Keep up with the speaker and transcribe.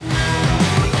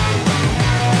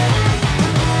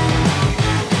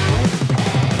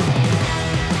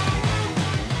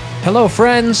Hello,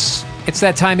 friends. It's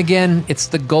that time again. It's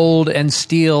the Gold and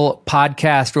Steel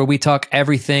podcast where we talk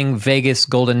everything Vegas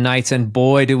Golden Knights. And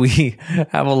boy, do we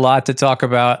have a lot to talk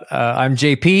about. I'm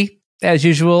JP. As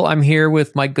usual, I'm here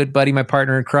with my good buddy, my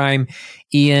partner in crime,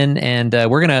 Ian. And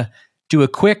we're going to do a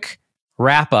quick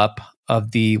wrap up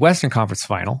of the Western Conference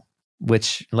Final,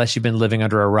 which, unless you've been living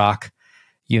under a rock,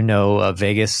 you know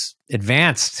Vegas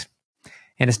advanced.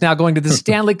 And it's now going to the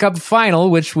Stanley Cup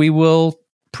Final, which we will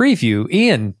preview.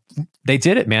 Ian, they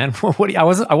did it, man. I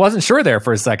wasn't sure there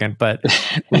for a second, but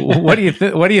what do you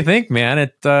think, man?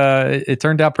 It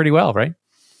turned out pretty well, right?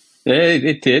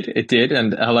 It did.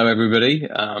 And hello, everybody.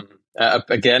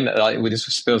 Again,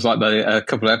 this feels like a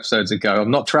couple of episodes ago.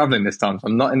 I'm not traveling this time. So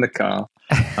I'm not in the car.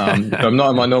 I'm not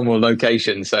in my normal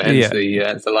location, so hence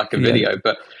the lack of video.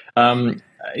 But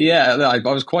I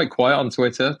was quite quiet on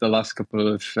Twitter the last couple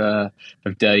of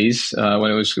days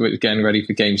when it was getting ready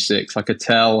for Game 6. I could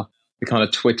tell the kind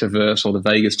of Twitterverse, or the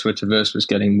Vegas Twitterverse, was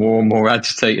getting more and more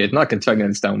agitated, and I can totally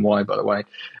understand why, by the way.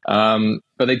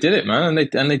 But they did it, man, and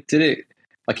they did it.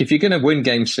 Like, if you're going to win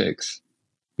Game 6,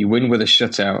 you win with a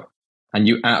shutout, and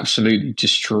you absolutely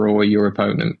destroy your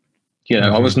opponent. You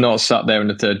know, I was not sat there in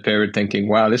the third period thinking,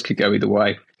 "Wow, this could go either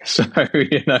way." So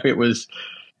it was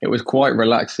quite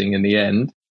relaxing in the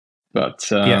end. But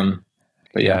it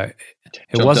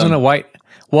wasn't a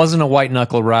white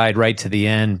knuckle ride right to the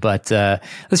end. But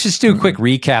let's just do a quick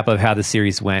recap of how the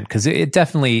series went, because it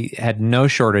definitely had no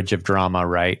shortage of drama,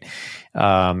 right?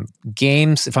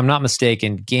 Games, if I'm not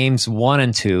mistaken, games 1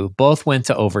 and 2 both went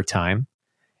to overtime,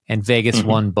 and Vegas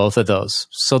won both of those.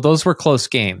 So those were close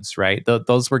games, right?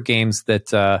 Those were games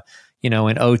that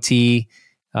in OT.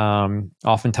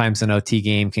 Oftentimes an OT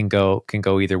game can go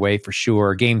either way for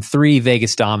sure. Game 3,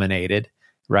 Vegas dominated,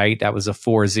 right? That was a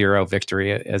 4-0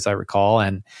 victory, as I recall.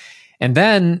 And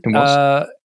then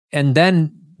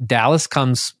Dallas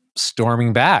comes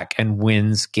storming back and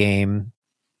wins Game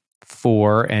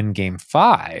 4 and Game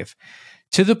 5,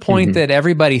 to the point that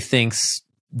everybody thinks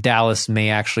Dallas may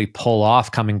actually pull off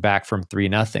coming back from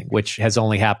 3-0, which has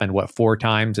only happened, 4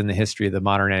 times in the history of the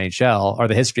modern NHL, or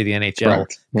the history of the NHL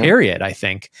period, I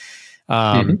think.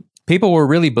 People were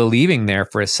really believing there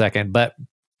for a second, but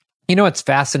it's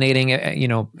fascinating.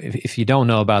 If you don't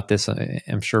know about this,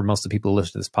 I'm sure most of the people who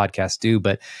listen to this podcast do,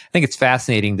 but I think it's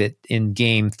fascinating that in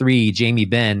Game 3, Jamie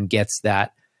Benn gets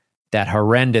that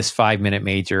horrendous 5-minute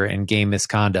major and game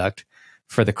misconduct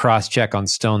for the cross-check on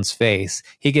Stone's face.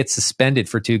 He gets suspended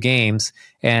for 2 games,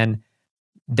 and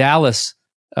Dallas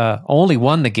only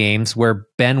won the games where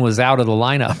Ben was out of the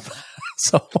lineup.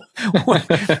 So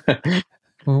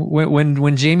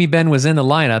when Jamie Benn was in the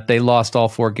lineup, they lost all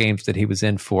 4 games that he was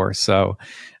in for. So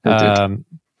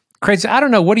crazy. I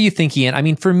don't know. What do you think, Ian? I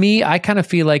mean, for me, I kind of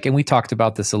feel like, and we talked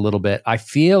about this a little bit, I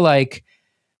feel like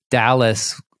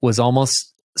Dallas was almost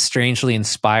strangely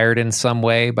inspired in some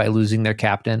way by losing their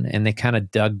captain, and they kind of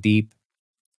dug deep,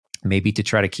 maybe to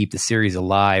try to keep the series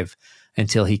alive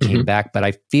until he came back. But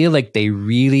I feel like they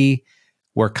really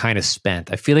were kind of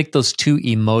spent. I feel like those 2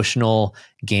 emotional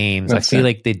games, I feel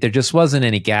like there just wasn't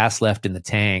any gas left in the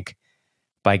tank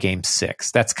by Game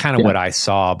 6. That's kind of what I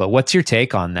saw. But what's your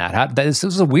take on that? This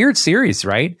was a weird series,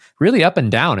 right? Really up and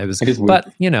down. It is weird.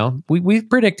 But we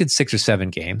predicted 6 or 7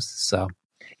 games. So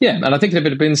yeah, and I think if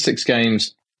it had been 6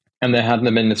 games and there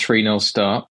hadn't been the 3-0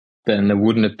 start, then there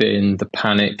wouldn't have been the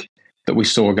panic that we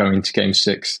saw going into Game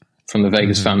 6 from the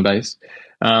Vegas fan base.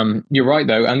 You're right,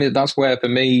 though, and that's where, for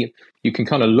me, you can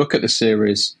kind of look at the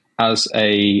series as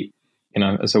they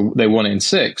won it in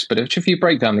 6. But if you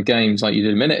break down the games like you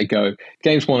did a minute ago,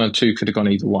 Games 1 and 2 could have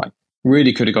gone either way.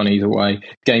 Really could have gone either way.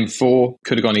 Game 4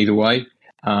 could have gone either way.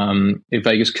 If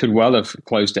Vegas could well have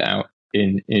closed it out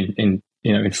in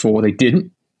 4, they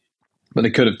didn't. But they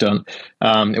could have done.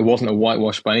 It wasn't a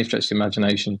whitewash by any stretch of the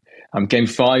imagination. Game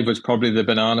 5 was probably the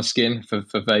banana skin for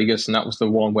Vegas, and that was the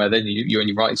one where then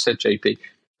you rightly said, JP,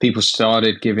 people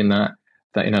started giving that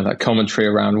commentary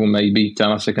around, well, maybe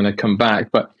Dallas are going to come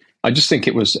back. But I just think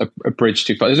it was a bridge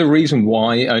too far. There's a reason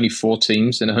why only 4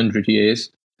 teams in 100 years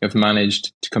have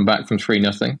managed to come back from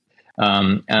 3-0,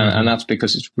 and that's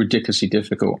because it's ridiculously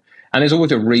difficult. And there's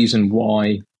always a reason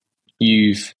why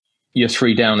you're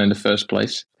 3 down in the first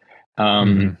place.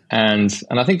 And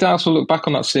I think Dallas will look back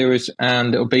on that series,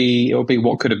 and it'll be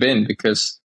what could have been,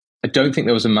 because I don't think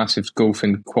there was a massive gulf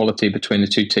in quality between the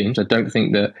 2 teams. I don't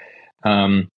think that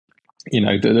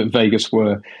that Vegas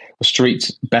were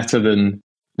streets better than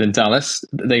Dallas.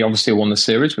 They obviously won the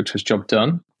series, which was job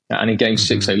done. And in Game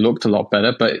 6, they looked a lot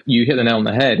better. But you hit the nail on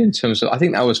the head in terms of, I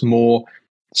think that was more,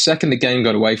 second the game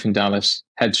got away from Dallas,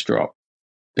 heads drop.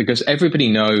 Because everybody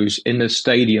knows in the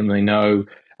stadium, they know,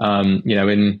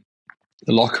 in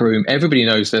the locker room, everybody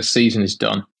knows their season is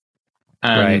done.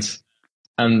 And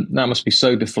that must be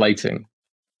so deflating.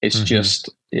 It's just,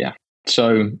 yeah.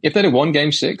 So if they'd have won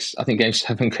game 6, I think game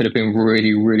 7 could have been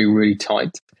really, really, really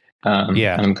tight. And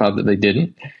I'm glad that they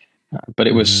didn't. But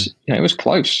it was, it was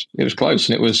close. It was close,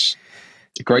 and it was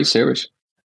a great series.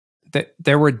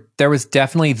 There was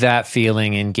definitely that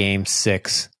feeling in game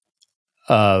 6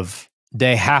 of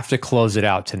they have to close it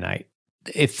out tonight.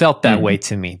 It felt that way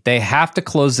to me. They have to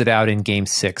close it out in game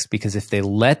 6, because if they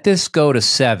let this go to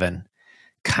 7,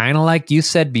 kind of like you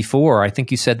said before, I think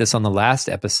you said this on the last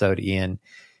episode, Ian,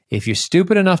 if you're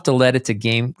stupid enough to let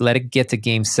it get to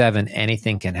game 7,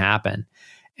 anything can happen.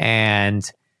 And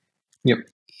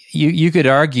you could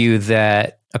argue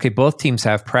that, okay, both teams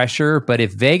have pressure, but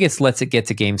if Vegas lets it get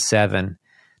to game 7,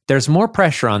 there's more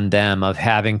pressure on them of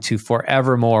having to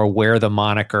forevermore wear the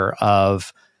moniker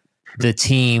of the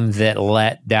team that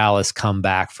let Dallas come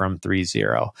back from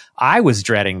 3-0. I was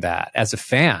dreading that as a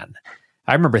fan.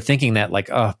 I remember thinking that, like,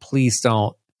 oh, please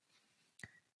don't,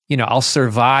 I'll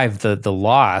survive the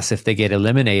loss if they get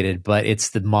eliminated, but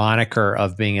it's the moniker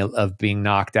of being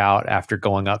knocked out after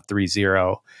going up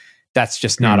 3-0. That's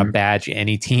just not a badge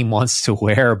any team wants to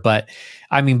wear. But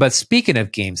speaking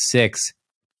of game 6,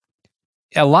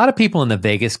 a lot of people in the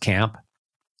Vegas camp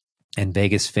and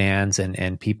Vegas fans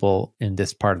and people in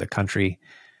this part of the country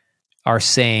are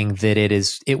saying that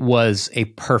it was a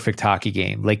perfect hockey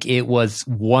game. Like, it was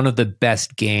one of the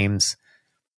best games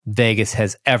Vegas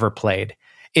has ever played.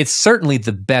 It's certainly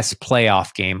the best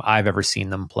playoff game I've ever seen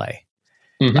them play.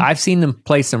 I've seen them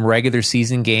play some regular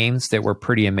season games that were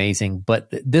pretty amazing,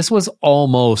 but this was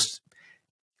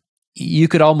you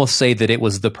could almost say that it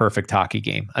was the perfect hockey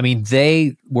game. I mean,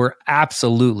 they were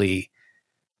absolutely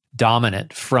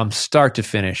dominant from start to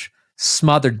finish,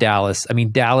 smothered Dallas. I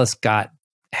mean, Dallas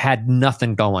had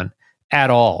nothing going at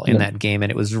all in that game,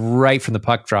 and it was right from the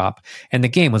puck drop, and the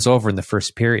game was over in the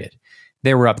first period.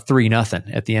 They were up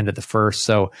 3-0 at the end of the first.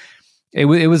 So it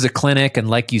was a clinic, and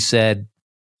like you said,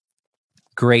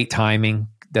 great timing.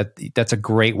 That's a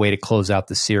great way to close out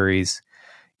the series,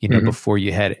 before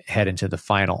you head into the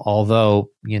final.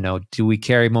 Although, do we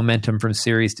carry momentum from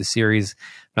series to series?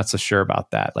 I'm not so sure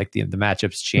about that. Like, the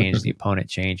matchups change, the opponent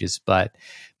changes, but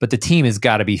the team has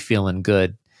got to be feeling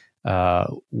good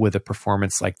with a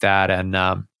performance like that. And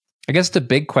I guess the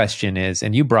big question is,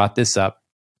 and you brought this up,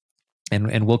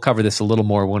 and we'll cover this a little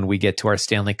more when we get to our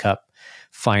Stanley Cup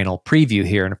final preview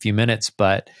here in a few minutes,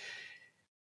 but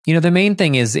the main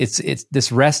thing is it's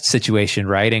this rest situation,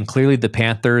 right? And clearly the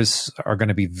Panthers are going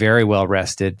to be very well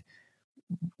rested.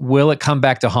 Will it come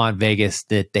back to haunt Vegas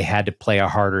that they had to play a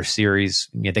harder series?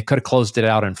 They could have closed it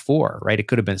out in 4, right? It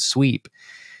could have been sweep.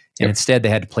 And instead they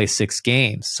had to play 6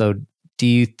 games. So do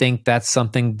you think that's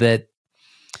something that,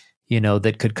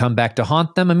 that could come back to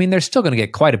haunt them? I mean, they're still going to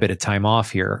get quite a bit of time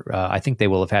off here. I think they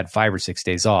will have had 5 or 6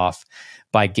 days off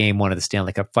by game 1 of the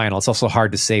Stanley Cup final. It's also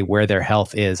hard to say where their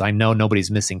health is. I know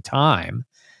nobody's missing time.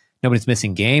 Nobody's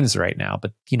missing games right now.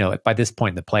 But, by this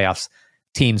point in the playoffs,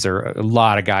 a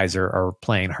lot of guys are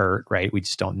playing hurt, right? We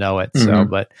just don't know it. So,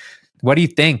 but what do you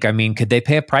think? I mean, could they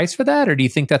pay a price for that? Or do you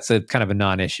think that's a kind of a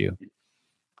non-issue?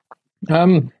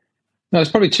 No,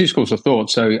 it's probably 2 schools of thought.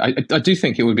 So I do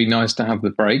think it would be nice to have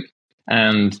the break,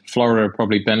 and Florida are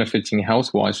probably benefiting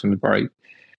health-wise from the break.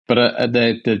 But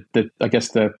I guess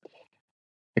the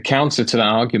counter to that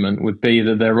argument would be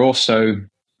that they're also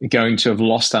going to have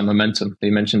lost that momentum that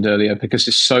you mentioned earlier, because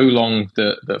it's so long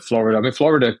that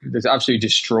Florida has absolutely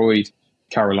destroyed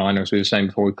Carolina, as we were saying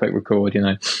before we click record.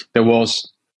 There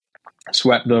was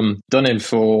swept them, done in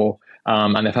 4,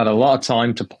 and they've had a lot of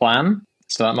time to plan.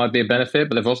 So that might be a benefit,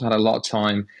 but they've also had a lot of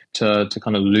time to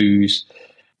kind of lose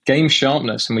game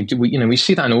sharpness, and we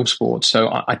see that in all sports.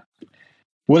 So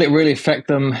will it really affect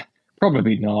them?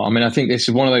 Probably not. I mean, I think this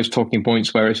is one of those talking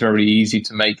points where it's very easy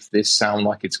to make this sound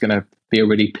like it's going to be a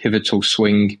really pivotal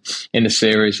swing in the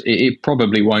series. It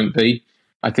probably won't be.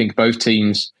 I think both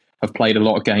teams have played a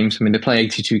lot of games. I mean, they play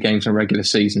 82 games in a regular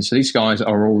season, so these guys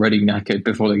are already knackered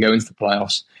before they go into the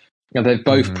playoffs. They've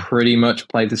both pretty much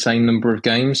played the same number of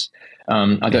games.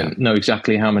 I don't know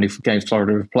exactly how many games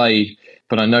Florida have played,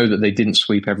 but I know that they didn't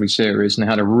sweep every series, and they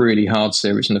had a really hard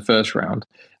series in the first round.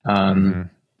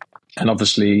 And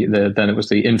obviously, then it was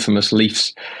the infamous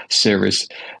Leafs series,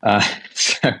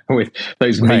 with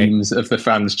those memes of the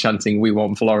fans chanting "We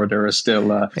want Florida" are still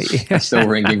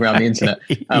ringing around the internet.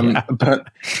 But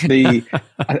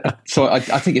so I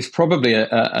think it's probably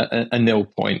a nil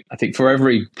point. I think for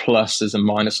every plus, there's a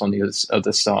minus on the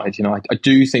other side. I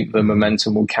do think the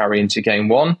momentum will carry into game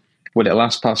 1. Will it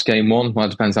last past game one? Well,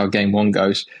 it depends how game one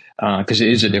goes, because it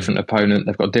is a different opponent.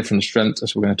 They've got different strengths,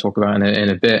 as we're going to talk about in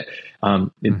a bit.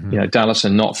 Dallas are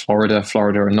not Florida.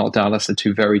 Florida are not Dallas. They're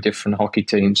two very different hockey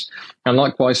teams. And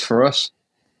likewise for us,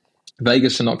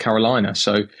 Vegas are not Carolina.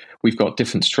 So we've got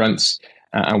different strengths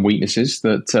and weaknesses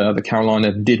that the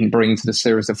Carolina didn't bring to the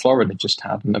series that Florida just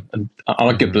had. And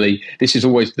arguably, this is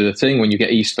always the thing when you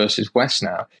get East versus West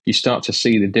now. You start to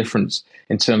see the difference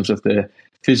in terms of the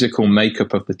physical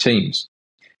makeup of the teams.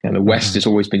 And the West has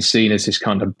always been seen as this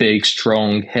kind of big,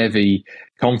 strong, heavy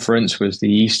conference, whereas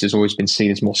the East has always been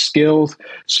seen as more skilled.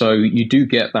 So you do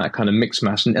get that kind of mixed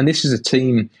match. And this is a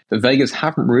team that Vegas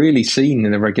haven't really seen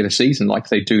in the regular season like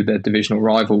they do their divisional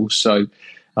rivals. So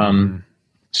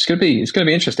it's going to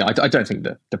be interesting. I don't think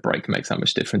the break makes that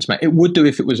much difference, mate. It would do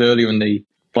if it was earlier in the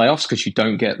playoffs, because you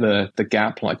don't get the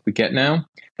gap like we get now.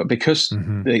 But because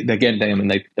they get them,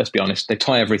 and let's be honest, they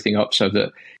tie everything up so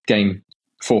that game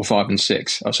 4, 5, and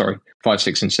 6, 5,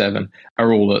 6, and 7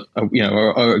 are all at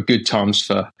good times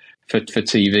for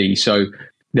TV. So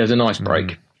there's a nice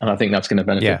break, and I think that's going to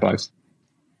benefit both.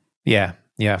 Yeah,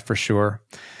 for sure.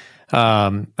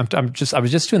 I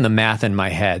was just doing the math in my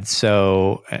head.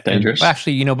 So dangerous.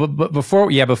 Actually, but before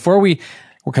we,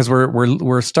 because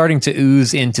we're starting to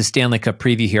ooze into Stanley Cup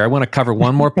preview here, I want to cover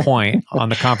one more point on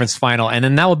the conference final, and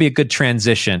then that will be a good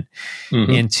transition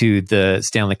into the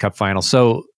Stanley Cup final.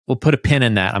 So we'll put a pin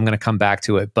in that. I'm going to come back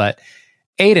to it. But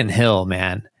Adin Hill,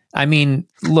 man, I mean,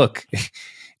 look,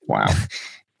 wow,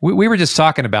 we were just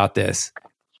talking about this.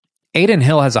 Adin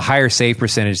Hill has a higher save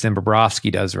percentage than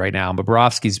Bobrovsky does right now.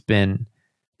 Bobrovsky's been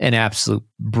an absolute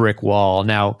brick wall.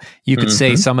 Now, you could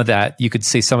say some of that. You could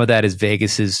say some of that is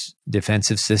Vegas's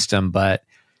defensive system, but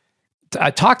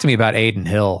talk to me about Adin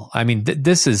Hill. I mean,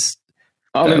 this is.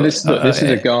 This is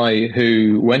a guy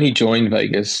who, when he joined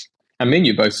Vegas, I mean,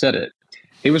 you both said it.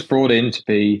 He was brought in to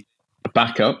be a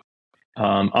backup,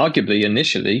 arguably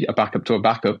initially a backup to a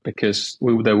backup, because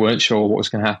they weren't sure what was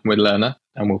going to happen with Lerner,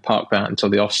 and we'll park that until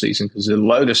the off season because there's a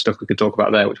load of stuff we could talk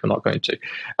about there, which we're not going to.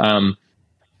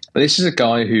 But this is a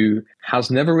guy who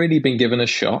has never really been given a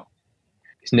shot.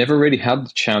 He's never really had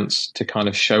the chance to kind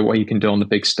of show what he can do on the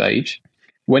big stage.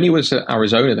 When he was at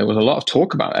Arizona, there was a lot of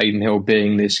talk about Adin Hill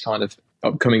being this kind of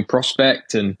upcoming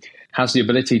prospect and has the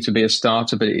ability to be a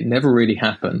starter, but it never really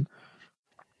happened.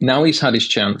 Now he's had his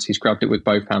chance. He's grabbed it with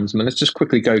both hands. I mean, let's just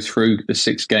quickly go through the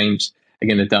 6 games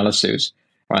against the Dallas series.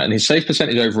 Right, and his save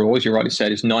percentage overall, as you rightly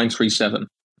said, is .937.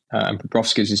 And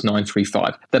Bobrovsky's is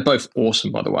 .935. They're both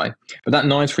awesome, by the way. But that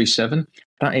 .937,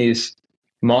 that is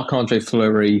Marc-Andre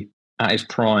Fleury at his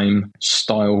prime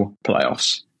style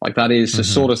playoffs. Like, that is the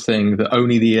sort of thing that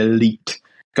only the elite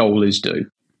goalies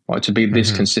do, right, to be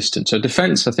this consistent. So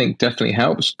defense, I think, definitely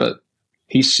helps, but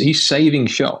he's saving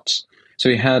shots. So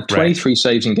he had 23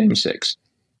 saves in Game 6.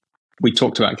 We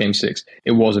talked about Game 6.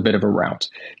 It was a bit of a rout.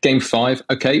 Game 5,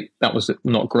 okay, that was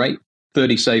not great.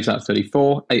 30 saves out of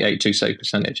 34, 882 save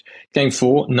percentage. Game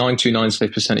 4, 929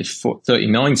 save percentage,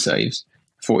 39 saves,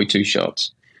 42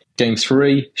 shots. Game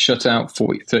 3, shutout,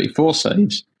 34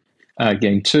 saves.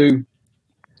 Game 2,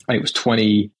 it was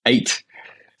 28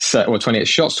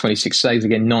 shots, 26 saves,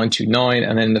 again, 929.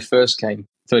 And then in the first game,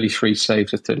 33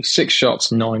 saves of 36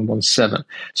 shots, 917.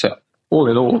 So all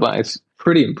in all, that is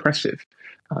pretty impressive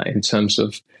in terms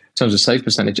of save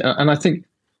percentage. And I think,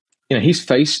 he's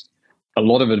faced a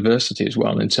lot of adversity as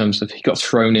well in terms of he got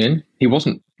thrown in. It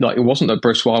wasn't that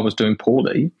Brossoit was doing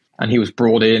poorly and he was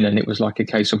brought in and it was like a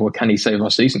case of, well, can he save our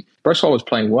season? Brossoit was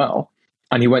playing well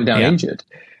and he went down injured.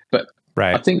 But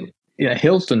I think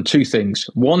Hill's done 2 things.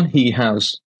 One, he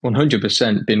has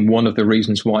 100% been one of the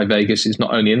reasons why Vegas is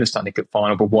not only in the Stanley Cup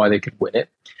final, but why they could win it.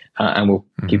 And we'll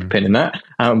keep a pin in that.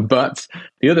 But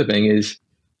the other thing is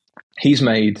he's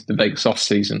made the Vegas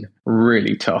offseason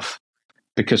really tough,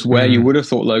 because where you would have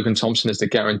thought Logan Thompson is the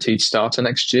guaranteed starter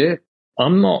next year,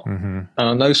 I'm not. And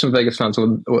I know some Vegas fans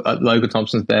Logan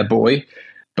Thompson's their boy,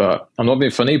 but I'm not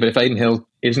being funny. But if Adin Hill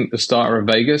isn't the starter of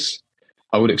Vegas,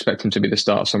 I would expect him to be the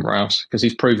starter somewhere else, because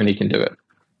he's proven he can do it.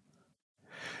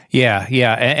 Yeah,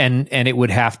 and it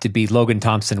would have to be Logan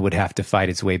Thompson would have to fight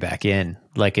his way back in.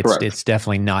 Like it's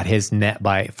definitely not his net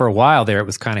by. For a while there, it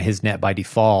was kind of his net by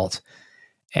default,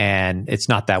 and it's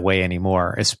not that way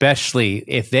anymore. Especially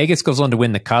if Vegas goes on to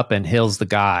win the cup and Hill's the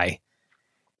guy,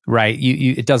 right?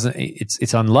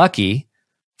 It's unlucky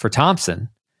for Thompson,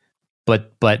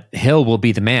 but Hill will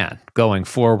be the man going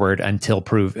forward until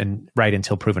proven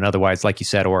otherwise, like you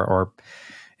said, or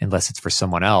unless it's for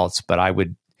someone else. But I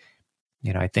would.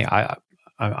 I think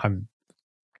I'm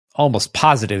almost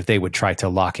positive they would try to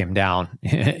lock him down,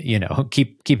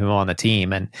 keep him on the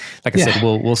team. And like I said,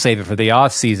 we'll save it for the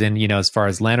off season, as far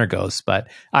as Leonard goes. But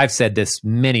I've said this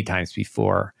many times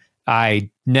before. I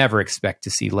never expect to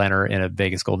see Leonard in a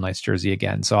Vegas Golden Knights jersey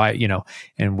again. So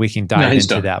and we can dive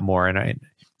into that more. And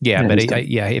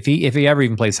if he ever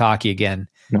even plays hockey again,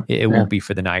 it won't be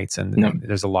for the Knights. And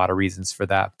there's a lot of reasons for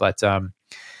that. But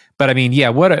I mean,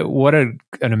 what an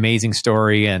amazing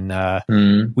story.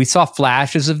 And we saw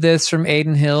flashes of this from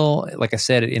Adin Hill, like I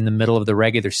said, in the middle of the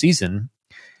regular season,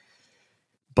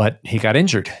 but he got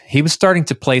injured. He was starting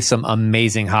to play some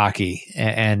amazing hockey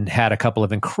and had a couple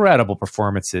of incredible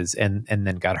performances and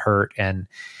then got hurt. And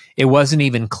it wasn't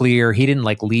even clear. He didn't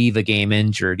leave a game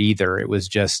injured either. It was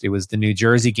the New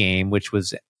Jersey game, which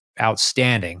was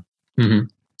outstanding.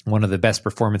 One of the best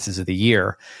performances of the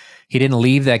year. He didn't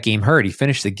leave that game hurt. He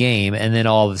finished the game, and then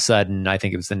all of a sudden, I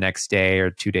think it was the next day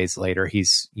or 2 days later,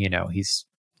 he's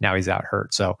out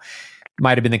hurt. So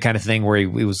might have been the kind of thing where he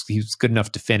was good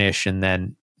enough to finish, and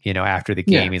then after the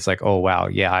game, he's like, oh wow,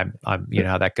 I'm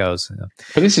how that goes.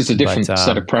 But this is a different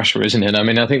set of pressure, isn't it? I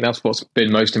mean, I think that's what's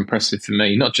been most impressive for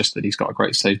me. Not just that he's got a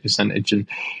great save percentage and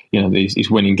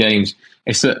he's winning games.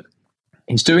 It's that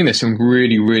he's doing this in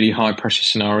really, really high pressure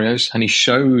scenarios, and he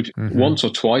showed once or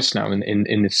twice now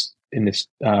in this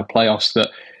playoffs that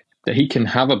he can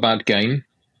have a bad game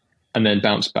and then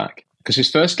bounce back. Because his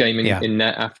first game in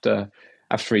net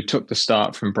after he took the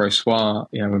start from Brossoit,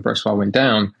 when Brossoit went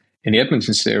down in the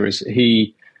Edmonton series,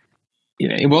 it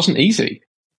wasn't easy,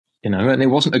 and it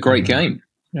wasn't a great game,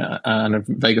 and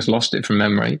Vegas lost it from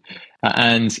memory,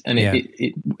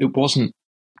 it wasn't.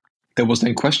 There was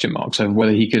then question marks over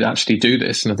whether he could actually do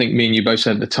this, and I think me and you both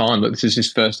said at the time that this is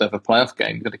his first ever playoff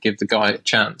game. We've got to give the guy a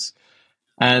chance.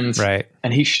 And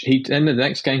he then the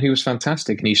next game he was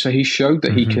fantastic, and he showed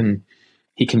that he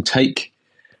can take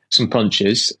some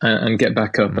punches and get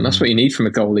back up, and that's what you need from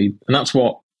a goalie, and that's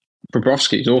what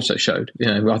Bobrovsky's also showed.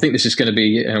 I think this is going to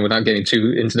be, without getting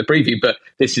too into the preview, but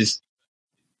this is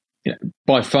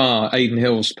by far Adin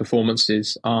Hill's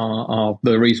performances are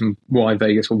the reason why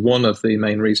Vegas, or one of the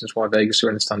main reasons why Vegas are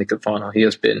in the Stanley Cup final. He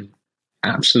has been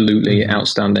absolutely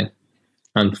outstanding,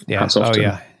 and hats off to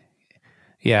him.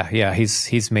 Yeah.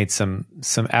 He's made some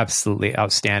absolutely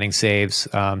outstanding saves.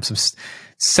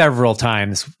 Several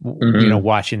times,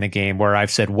 watching the game where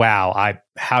I've said, "Wow,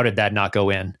 how did that not go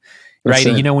in?" Right?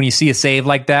 When you see a save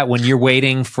like that, when you're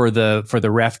waiting for the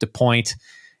ref to point,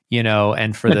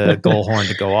 and for the goal horn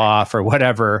to go off or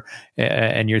whatever,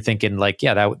 and you're thinking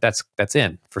that's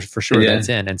in for sure. That's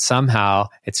in, and somehow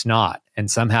it's not, and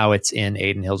somehow it's in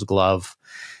Adin Hill's glove.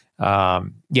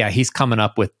 He's coming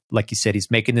up with, like you said,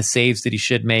 he's making the saves that he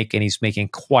should make, and he's making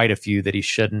quite a few that he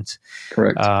shouldn't.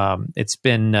 Correct. It's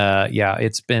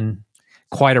been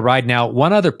quite a ride. Now,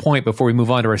 one other point before we move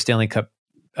on to our Stanley Cup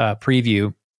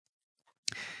preview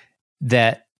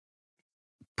that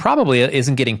probably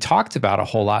isn't getting talked about a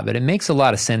whole lot, but it makes a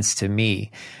lot of sense to me.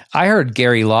 I heard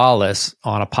Gary Lawless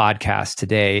on a podcast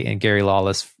today, and Gary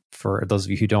Lawless, for those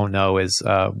of you who don't know, is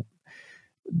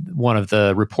one of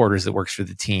the reporters that works for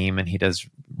the team, and he does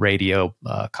radio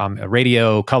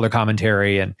color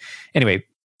commentary, and anyway,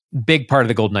 big part of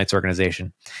the Golden Knights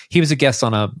organization. He was a guest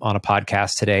on a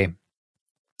podcast today,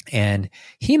 and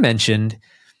he mentioned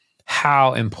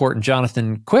how important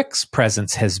Jonathan Quick's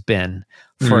presence has been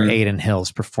for Adin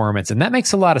Hill's performance, and that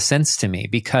makes a lot of sense to me,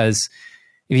 because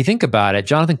if you think about it,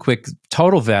 Jonathan Quick,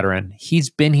 total veteran, he's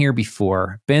been here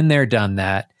before, been there, done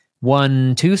that.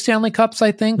 Won 2 Stanley Cups,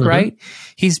 I think, right?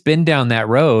 He's been down that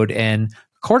road. And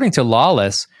according to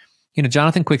Lawless,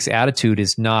 Jonathan Quick's attitude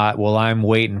is not, well, I'm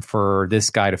waiting for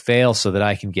this guy to fail so that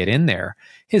I can get in there.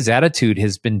 His attitude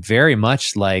has been very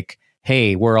much like,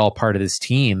 hey, we're all part of this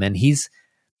team. And he's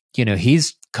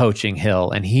coaching Hill,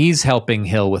 and he's helping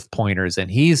Hill with pointers, and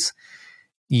he's,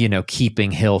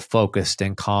 keeping Hill focused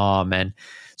and calm. And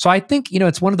so I think,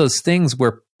 it's one of those things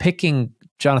where picking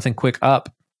Jonathan Quick up,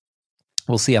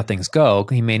 we'll see how things go.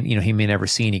 He may never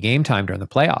see any game time during the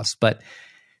playoffs, but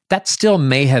that still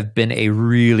may have been a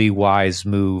really wise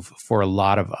move for a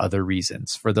lot of other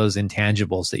reasons, for those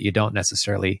intangibles that you don't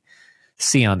necessarily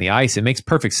see on the ice. It makes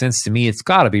perfect sense to me. It's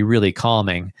got to be really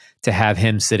calming to have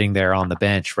him sitting there on the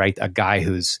bench, right? A guy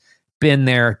who's been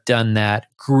there, done that,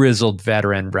 grizzled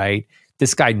veteran, right?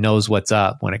 This guy knows what's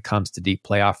up when it comes to deep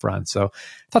playoff runs. So I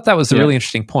thought that was a really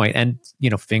interesting point. And,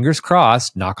 fingers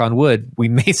crossed, knock on wood, we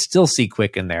may still see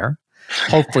Quick in there.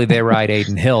 Hopefully they ride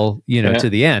Adin Hill, to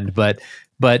the end. But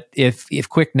if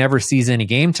Quick never sees any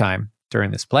game time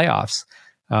during this playoffs,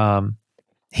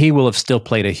 he will have still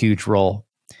played a huge role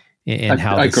in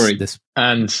how I this, agree. this.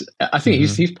 And I think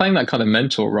he's playing that kind of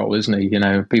mentor role, isn't he? You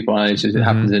know, people, it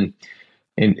happens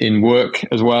in work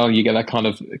as well. You get that kind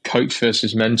of coach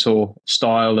versus mentor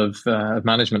style of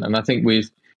management. And I think with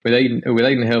Aidan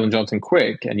Hill and Jonathan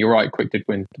Quick, and you're right, Quick did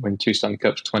win two Stanley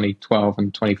Cups, 2012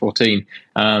 and 2014.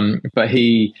 But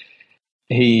he's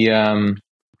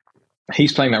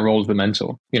playing that role of the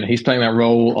mentor. You know, he's playing that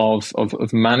role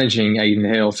of managing Aidan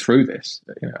Hill through this,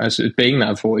 you know, as being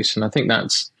that voice. And I think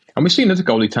and we've seen other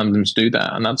goalie tandems do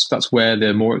that. And that's where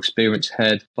the more experienced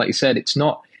head, like you said, it's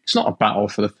not a battle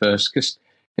for the first, because,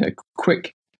 you know,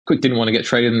 Quick didn't want to get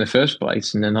traded in the first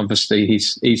place. And then obviously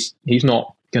he's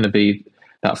not going to be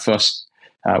that fussed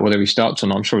whether he starts or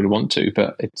not. I'm sure he'll want to,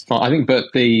 but it's fine. I think, but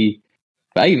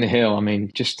Aidan Hill, I mean,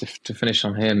 just to finish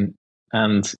on him,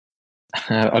 and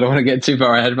I don't want to get too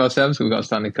far ahead of ourselves. We've got a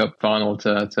Stanley Cup final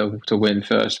to win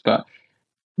first, but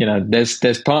you know, there's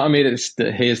part of me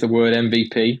that hears the word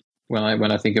MVP when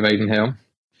I think of Aidan Hill.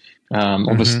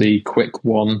 Obviously, Quick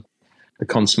won the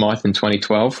Conn Smythe in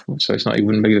 2012, so it's not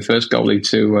even be the first goalie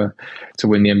to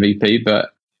win the MVP.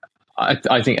 But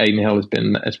I think Aidan Hill has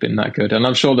been that good, and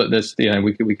I'm sure that there's, you know,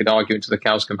 we could argue until the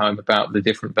cows come home about the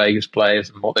different Vegas players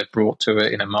and what they've brought to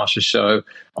it. You know, Marcia Show,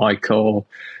 Eichel,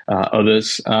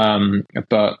 others,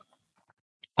 but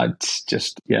it's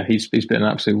just, yeah, he's been an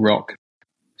absolute rock.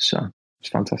 So it's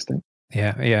fantastic.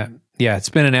 Yeah. It's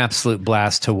been an absolute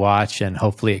blast to watch, and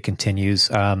hopefully it continues.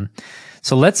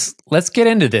 So let's get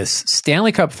into this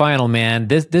Stanley Cup final, man.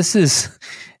 This is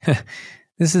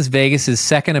this is Vegas's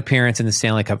second appearance in the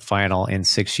Stanley Cup final in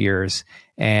 6 years,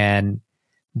 and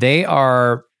they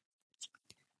are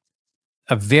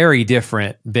a very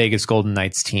different Vegas Golden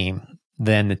Knights team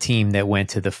than the team that went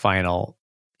to the final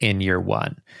in year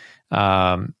one.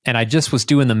 And I just was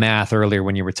doing the math earlier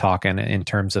when you were talking in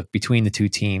terms of between the two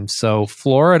teams. So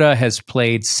Florida has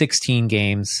played 16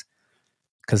 games,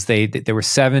 because there were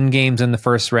 7 games in the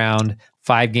first round,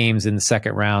 5 games in the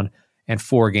second round, and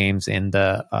 4 games in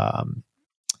the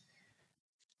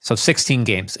so 16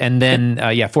 games, and then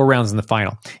 4 rounds in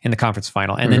the conference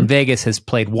final, and then Vegas has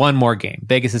played 1 more game.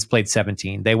 Vegas has played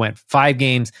 17. They went 5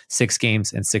 games, 6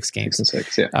 games, and 6 games. 6 and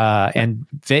 6, yeah. And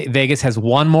Vegas has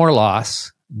 1 more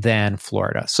loss than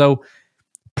Florida, so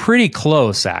pretty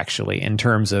close actually in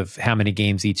terms of how many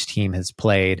games each team has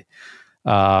played.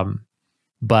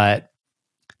 But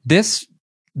this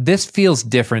feels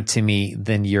different to me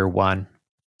than year one.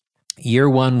 Year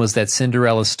one was that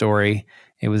Cinderella story.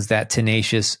 It was that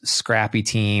tenacious, scrappy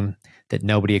team that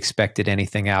nobody expected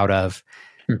anything out of.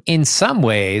 In some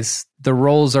ways, the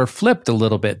roles are flipped a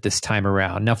little bit this time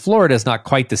around. Now, Florida is not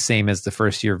quite the same as the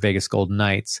first year Vegas Golden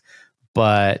Knights,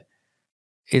 but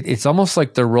it's almost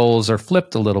like the roles are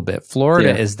flipped a little bit.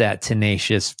 Florida is that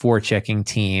tenacious, forechecking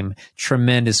team,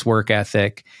 tremendous work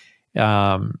ethic.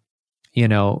 You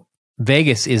know,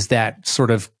 Vegas is that sort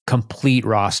of complete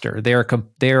roster.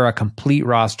 They're a complete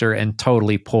roster and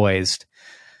totally poised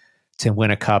to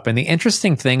win a cup. And the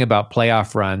interesting thing about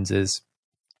playoff runs is,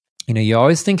 you know, you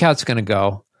always think how it's going to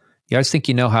go. You always think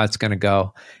you know how it's going to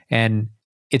go. And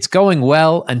it's going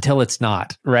well until it's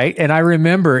not, right? And I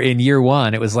remember in year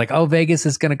one, it was like, oh, Vegas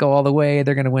is going to go all the way.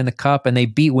 They're going to win the cup. And they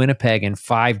beat Winnipeg in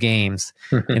 5 games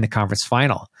in the conference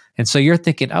final. And so you're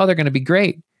thinking, oh, they're going to be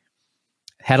great.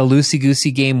 Had a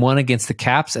loosey-goosey game 1 against the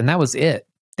Caps, and that was it.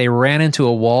 They ran into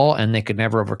a wall, and they could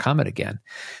never overcome it again.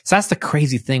 So that's the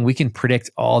crazy thing. We can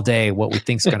predict all day what we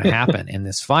think is going to happen in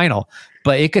this final,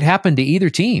 but it could happen to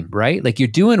either team, right? Like, you're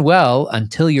doing well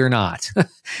until you're not,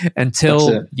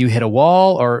 until you hit a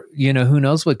wall, or, you know, who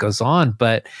knows what goes on.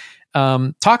 But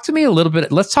talk to me a little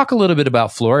bit. Let's talk a little bit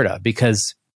about Florida,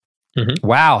 because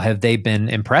wow, have they been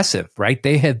impressive, right?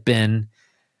 They have been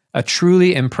a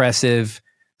truly impressive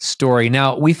story.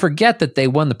 Now, we forget that they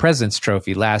won the President's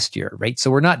Trophy last year, right? So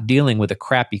we're not dealing with a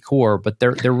crappy core, but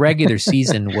their regular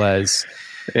season was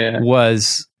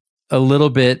a little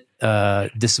bit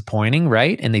disappointing,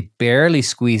 right? And they barely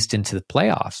squeezed into the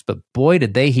playoffs. But boy,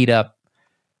 did they heat up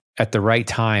at the right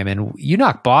time. And you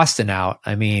knock Boston out.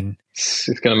 I mean, it's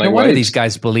going to make no wonder these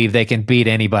guys believe they can beat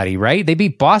anybody, right? They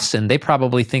beat Boston. They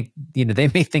probably think, you know, they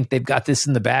may think they've got this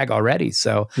in the bag already.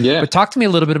 So, but talk to me a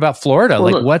little bit about Florida.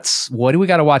 Well, like, what do we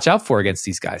got to watch out for against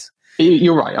these guys?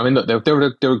 You're right. I mean, look,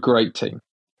 they're a great team.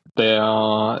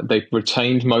 They've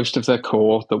retained most of their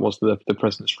core. That was the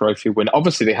President's Trophy win.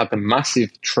 Obviously, they had the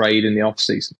massive trade in the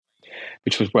offseason,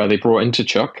 which was where they brought into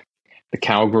Chuck, the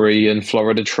Calgary and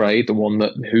Florida trade, the one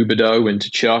that Huberdeau into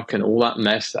Chuck and all that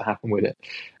mess that happened with it,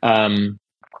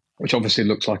 which obviously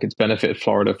looks like it's benefited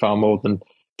Florida far more than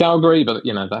Calgary. But,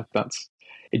 you know, that's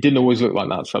it didn't always look like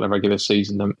that for the regular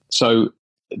season. So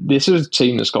this is a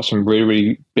team that's got some really,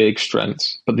 really big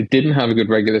strengths, but they didn't have a good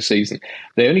regular season.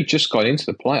 They only just got into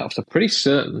the playoffs. I'm pretty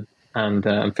certain,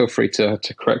 and feel free to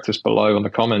correct us below on the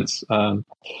comments on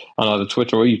either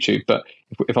Twitter or YouTube. But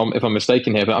if I'm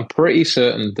mistaken here, but I'm pretty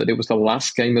certain that it was the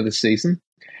last game of the season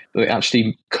that they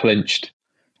actually clinched.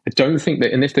 I don't think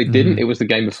that, and if they didn't, it was the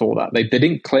game before that. They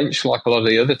didn't clinch like a lot of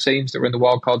the other teams that were in the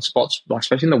wild card spots,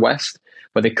 especially in the West,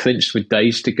 where they clinched with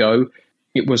days to go.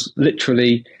 It was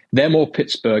literally them or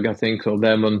Pittsburgh, I think, or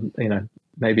them and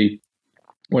maybe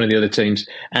one of the other teams,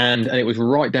 and it was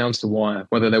right down to the wire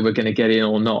whether they were going to get in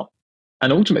or not.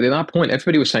 And ultimately, at that point,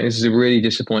 everybody was saying this is a really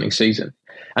disappointing season.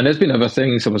 And there's been other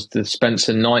things. There was the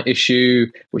Spencer Knight issue,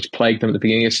 which plagued them at the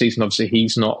beginning of the season. Obviously,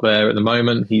 he's not there at the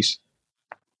moment. He's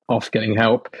off getting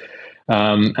help,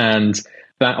 and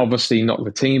that obviously knocked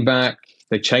the team back.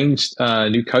 They changed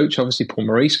new coach, obviously Paul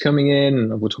Maurice coming in,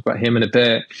 and we'll talk about him in a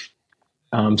bit.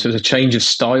 So there's a change of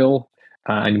style,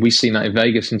 and we've seen that in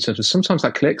Vegas in terms of sometimes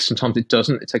that clicks, sometimes it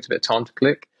doesn't. It takes a bit of time to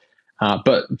click.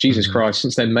 But Jesus Christ,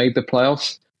 since they made the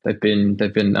playoffs, they've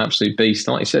been absolute beasts.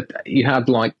 Like you said, you had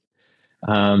like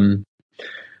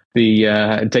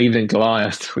the David and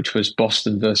Goliath, which was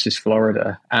Boston versus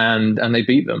Florida, and they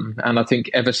beat them. And I think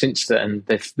ever since then,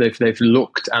 they've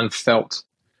looked and felt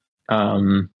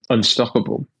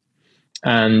unstoppable.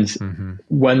 And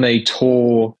when they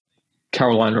tore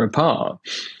Carolina apart,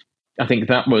 I think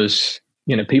that was,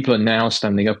 people are now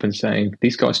standing up and saying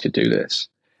these guys could do this.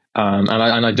 And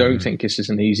I don't think this is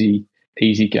an easy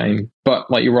game. But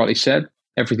like you rightly said,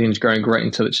 everything's going great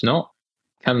until it's not.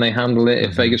 Can they handle it?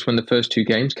 If Vegas win the first two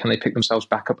games, can they pick themselves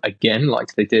back up again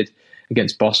like they did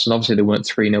against Boston? Obviously, they weren't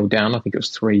 3-0 down. I think it was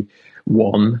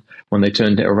 3-1 when they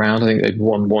turned it around. I think they'd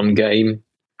won one game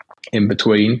in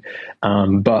between.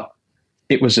 But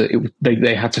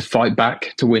they had to fight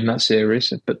back to win that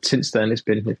series. But since then, it's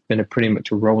been a pretty much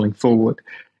a rolling forward.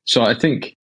 So I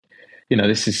think,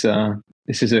 this is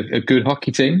a good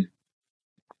hockey team.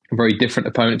 A very different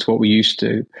opponent to what we used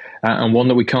to, and one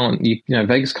that we can't.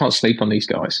 Vegas can't sleep on these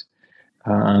guys.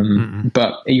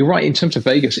 But you're right in terms of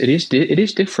Vegas. It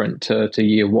is different to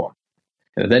year one.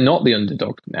 They're not the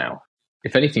underdog now.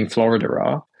 If anything, Florida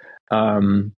are.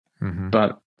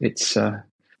 But it's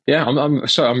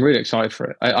I'm really excited for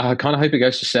it. I kind of hope it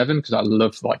goes to 7 because I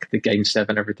love like the game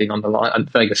 7, everything on the line. And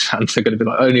Vegas fans are going to be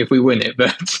like, only if we win it.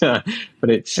 But it's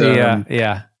it's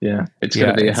going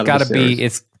to be a hell of a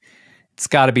series. It's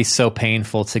got to be so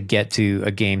painful to get to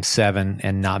a game 7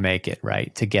 and not make it,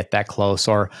 right? To get that close.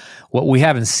 Or what we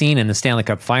haven't seen in the Stanley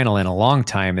Cup final in a long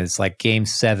time is like game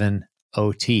 7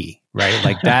 OT, right?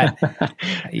 Like that,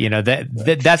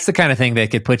 that's the kind of thing that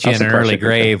could put you in an early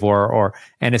grave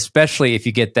and especially if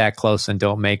you get that close and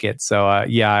don't make it. So,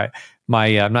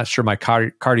 I'm not sure my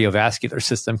cardiovascular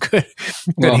system could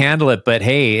handle it, but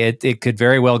hey, it could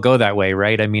very well go that way,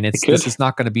 right? I mean, this is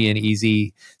not going to be an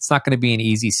easy. It's not going to be an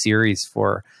easy series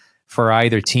for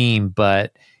either team,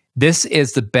 but this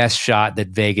is the best shot that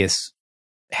Vegas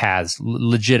has,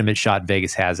 legitimate shot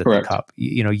Vegas has at the Cup.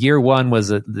 Year one was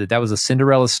that was a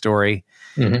Cinderella story,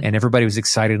 and everybody was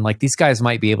excited and like these guys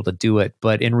might be able to do it,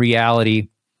 but in reality,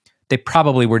 they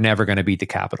probably were never going to beat the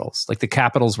Capitals. Like the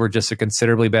Capitals were just a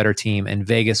considerably better team, and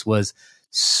Vegas was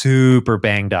super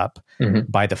banged up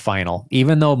by the final.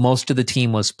 Even though most of the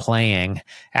team was playing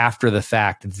after the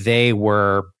fact, they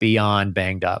were beyond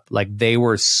banged up. Like they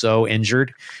were so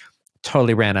injured,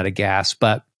 totally ran out of gas.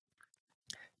 But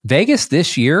Vegas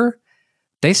this year,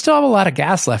 they still have a lot of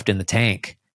gas left in the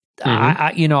tank.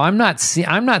 I'm not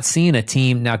seeing a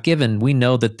team now. Given we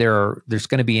know that there's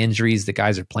going to be injuries that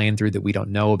guys are playing through that we don't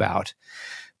know about,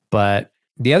 but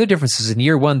the other difference is in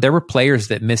year one there were players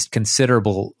that missed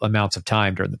considerable amounts of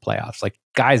time during the playoffs, like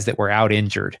guys that were out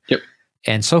injured. Yep.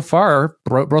 And so far,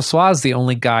 Brossoit is the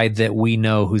only guy that we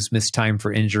know who's missed time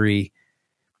for injury,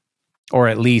 or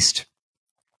at least.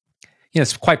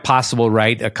 It's quite possible,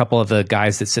 right? A couple of the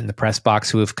guys that sit in the press box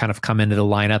who have kind of come into the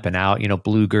lineup and out,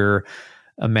 Bluger,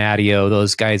 Amadio,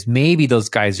 those guys, maybe those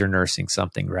guys are nursing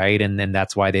something, right? And then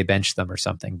that's why they benched them or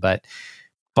something. But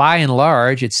by and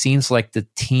large, it seems like the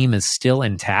team is still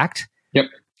intact. Yep.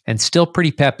 And still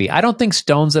pretty peppy. I don't think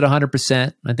Stone's at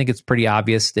 100%. I think it's pretty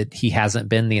obvious that he hasn't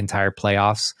been the entire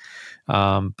playoffs.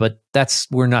 But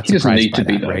we're not surprised by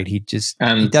that, right? He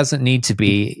doesn't need to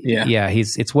be. Yeah.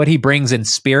 It's what he brings in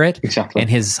spirit and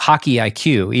his hockey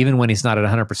IQ, even when he's not at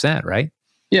 100%, right?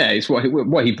 Yeah, it's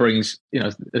what he brings,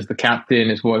 as the captain.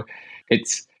 Is what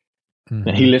it's.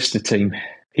 He lifts the team.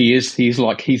 He's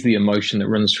the emotion that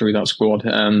runs through that squad,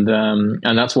 and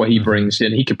that's what he brings.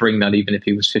 And he could bring that even if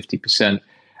he was 50%,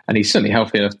 and he's certainly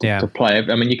healthy enough to play.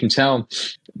 I mean, you can tell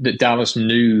that Dallas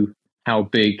knew how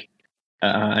big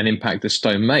an impact that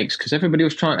Stone makes, because everybody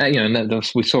was trying, and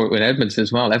we saw it with Edmonds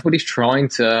as well. Everybody's trying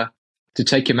to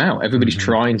take him out. Everybody's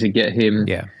trying to get him,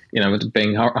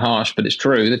 being harsh, but it's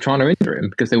true. They're trying to injure him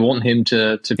because they want him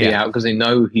to be out because they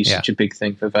know he's such a big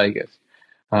thing for Vegas.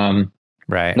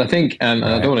 Right. And I think, and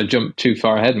I don't want to jump too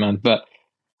far ahead, man, but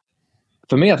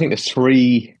for me, I think there's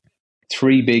three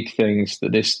big things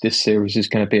that this series is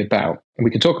going to be about. And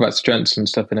we can talk about strengths and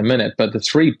stuff in a minute, but the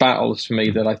three battles for me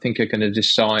that I think are going to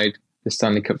decide the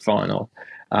Stanley Cup final,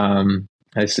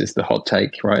 this is the hot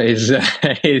take, right, is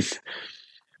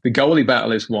the goalie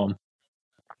battle is one.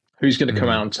 Who's going to come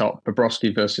out on top?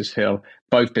 Bobrovsky versus Hill.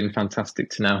 Both been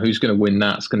fantastic to now. Who's going to win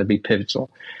that? It's going to be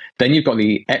pivotal. Then you've got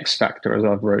the X factor, as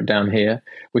I've wrote down here,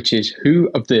 which is who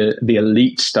of the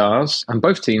elite stars, and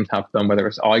both teams have them, whether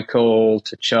it's Eichel,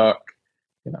 Tkachuk,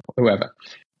 whoever,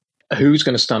 who's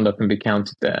going to stand up and be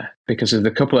counted there? Because there's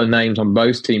a couple of names on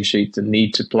both team sheets that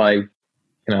need to play.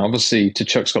 Obviously,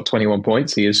 Tkachuk's got 21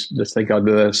 points. He is, let's think,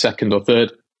 either the second or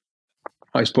third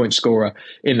highest point scorer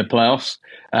in the playoffs,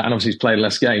 and obviously he's played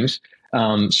less games.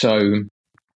 So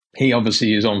he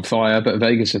obviously is on fire, but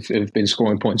Vegas have been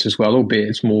scoring points as well, albeit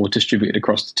it's more distributed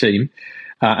across the team.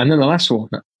 And then the last one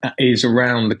is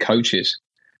around the coaches.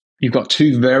 You've got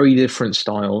two very different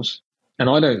styles, and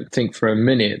I don't think for a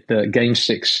minute that Game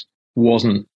 6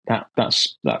 wasn't that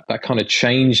kind of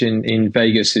change in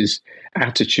Vegas's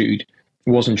attitude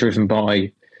wasn't driven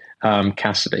by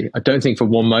Cassidy. I don't think for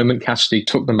one moment Cassidy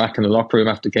took them back in the locker room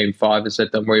after Game 5 and said,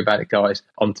 "Don't worry about it, guys.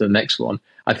 On to the next one."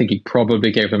 I think he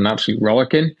probably gave them an absolute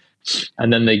rollicking,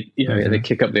 and then they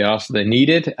kick up the arse that they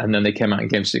needed, and then they came out in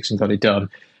Game 6 and got it done.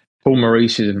 Paul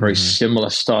Maurice is a very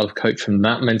similar style of coach from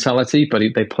that mentality, but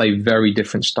they play very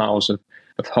different styles of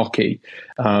hockey,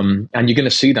 and you're going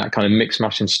to see that kind of mix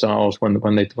matching styles when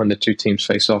the two teams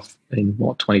face off in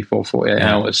 48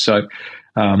 hours. So.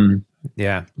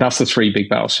 That's the three big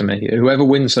battles for me. Whoever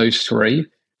wins those three,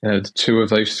 the two of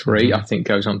those three, I think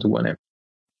goes on to win it.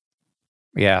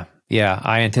 Yeah.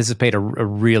 I anticipate a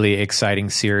really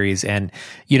exciting series. And,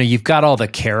 you've got all the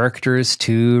characters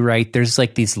too, right? There's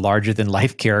like these larger than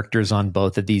life characters on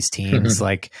both of these teams,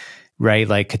 like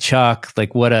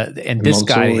Tkachuk, and this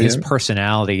guy, his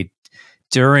personality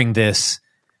during this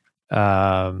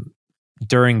playoff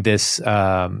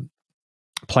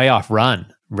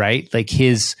run, right? Like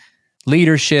his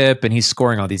leadership, and he's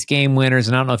scoring all these game winners.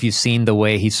 And I don't know if you've seen the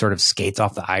way he sort of skates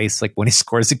off the ice. Like when he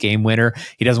scores a game winner,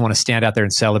 he doesn't want to stand out there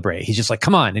and celebrate. He's just like,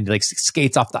 "Come on," and he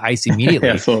skates off the ice immediately.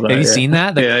 Have you seen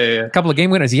that? A couple of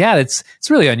game winners. Yeah, it's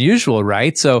really unusual,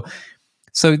 right? So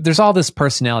there's all this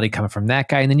personality coming from that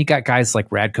guy, and then you got guys like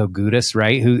Radko Gudas,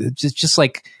 right? Who just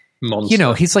like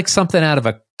monster. He's like something out of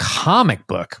a comic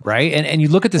book, right? And you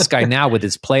look at this guy now with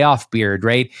his playoff beard,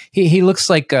 right? He looks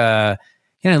like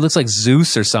it looks like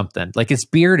Zeus or something. Like his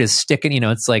beard is sticking,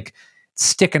 it's like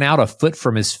sticking out a foot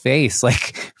from his face.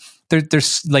 Like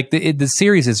there's like the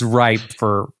series is ripe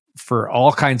for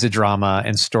all kinds of drama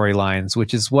and storylines,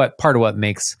 which is part of what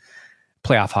makes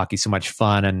playoff hockey so much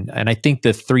fun. And I think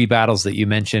the three battles that you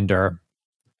mentioned I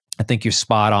think you're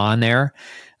spot on there.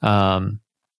 In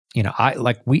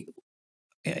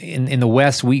the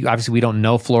West, we obviously don't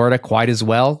know Florida quite as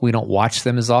well. We don't watch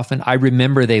them as often. I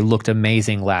remember they looked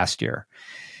amazing last year.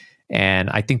 And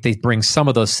I think they bring some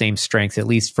of those same strengths, at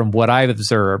least from what I've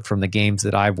observed from the games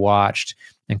that I've watched.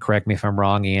 And correct me if I'm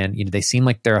wrong, Ian. They seem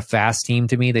like they're a fast team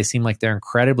to me. They seem like they're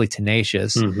incredibly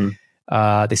tenacious.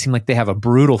 They seem like they have a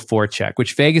brutal forecheck,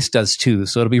 which Vegas does too.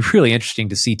 So it'll be really interesting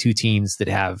to see two teams that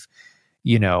have,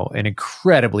 an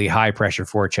incredibly high pressure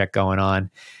forecheck going on.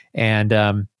 And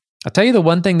I'll tell you the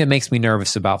one thing that makes me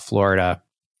nervous about Florida.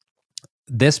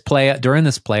 During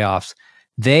this playoffs,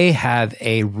 they have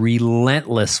a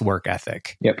relentless work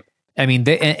ethic. Yep. I mean,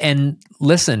 and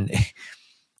listen,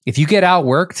 if you get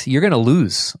outworked, you're going to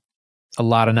lose a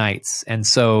lot of nights. And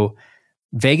so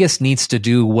Vegas needs to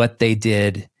do what they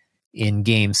did in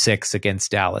Game 6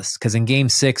 against Dallas. Because in Game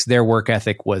 6, their work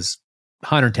ethic was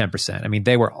 110%. I mean,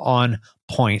 they were on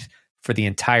point for the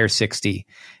entire 60.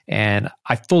 And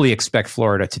I fully expect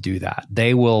Florida to do that.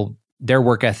 Their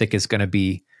work ethic is going to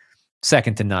be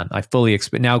second to none. I fully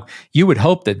expect. Now, you would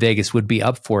hope that Vegas would be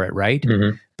up for it, right?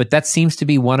 But that seems to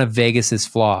be one of Vegas's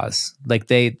flaws. Like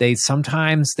they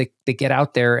sometimes they get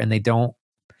out there and they don't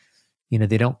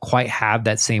quite have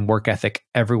that same work ethic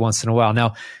every once in a while.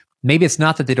 Now, maybe it's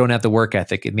not that they don't have the work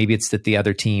ethic. Maybe it's that the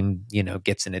other team,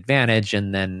 gets an advantage,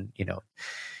 and then,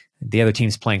 the other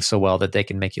team's playing so well that they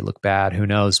can make you look bad. Who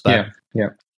knows? But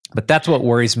But that's what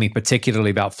worries me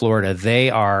particularly about Florida. They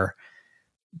are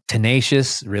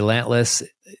tenacious, relentless,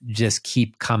 just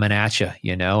keep coming at you,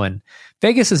 and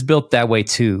Vegas is built that way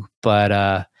too.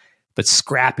 But but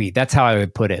scrappy. That's how I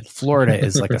would put it. Florida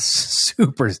is like a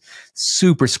super,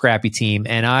 super scrappy team.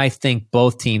 And I think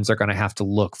both teams are going to have to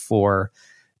look for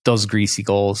those greasy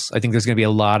goals. I think there's going to be a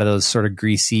lot of those sort of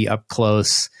greasy, up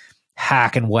close,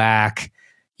 hack and whack,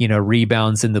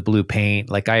 rebounds in the blue paint.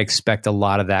 Like I expect a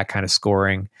lot of that kind of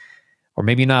scoring, or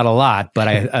maybe not a lot,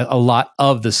 but a lot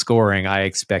of the scoring I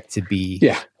expect to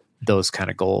be those kind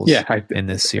of goals in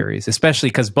this series, especially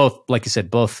because both, like you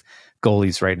said, both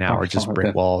goalies right now are just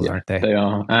brick walls, aren't they? They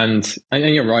are. And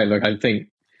you're right. Look, I think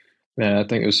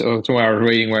it was somewhere I was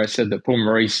reading where it said that Paul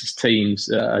Maurice's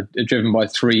teams are driven by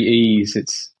 3 E's.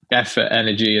 It's effort,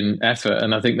 energy, and effort.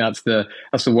 And I think that's the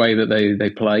way that they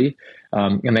play.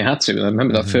 And they had to. I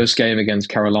remember that first game against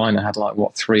Carolina had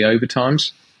 3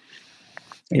 overtimes.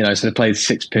 So they played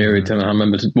 6 periods. And I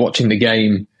remember watching the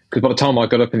game, because by the time I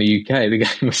got up in the UK, the game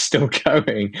was still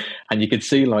going, and you could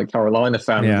see Carolina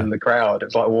fans in the crowd.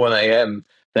 It was 1 a.m.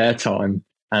 their time,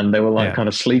 and they were kind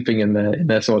of sleeping in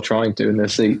their sort of trying to in their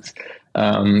seats,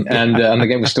 and the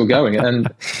game was still going. And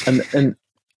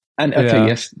okay,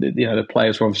 yes, the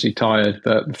players were obviously tired,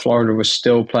 but Florida was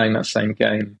still playing that same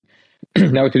game.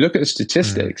 Now, if you look at the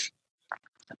statistics,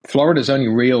 Florida's only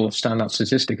real standout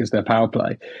statistic is their power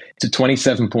play. It's at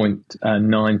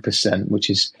 27.9%, which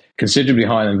is considerably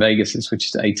higher than Vegas's, which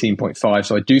is 18.5%.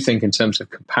 So I do think in terms of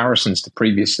comparisons to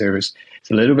previous series, it's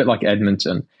a little bit like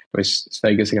Edmonton, where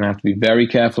Vegas are going to have to be very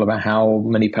careful about how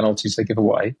many penalties they give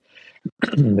away.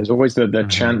 There's always the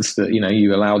chance that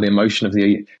you allow the emotion of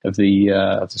the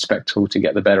spectacle to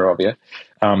get the better of you.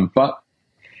 But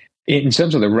in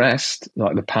terms of the rest,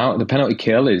 the penalty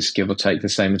kill is give or take the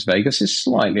same as Vegas. Is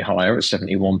slightly higher at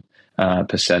 71%,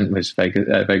 whereas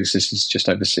Vegas is just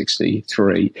over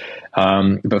 63.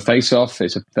 But face-off,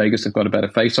 Vegas have got a better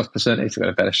face-off percentage. They've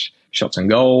got a better shots on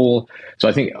goal. So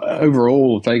I think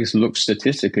overall Vegas looks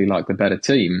statistically like the better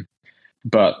team.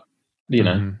 But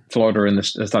Florida are in the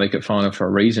Stanley Cup final for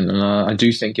a reason, and I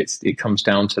do think it comes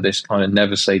down to this kind of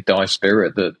never say die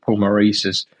spirit that Paul Maurice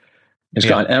has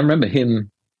got. And I remember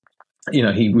him.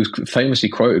 He was famously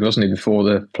quoted, wasn't he, before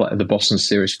the Boston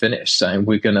series finished, saying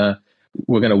we're gonna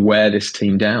wear this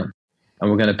team down and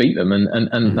we're gonna beat them,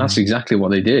 and that's exactly what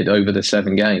they did over the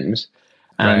 7 games,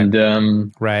 and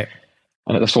and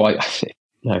that's why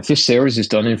if this series is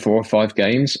done in 4 or 5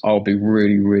 games, I'll be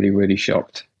really, really, really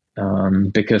shocked,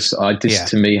 because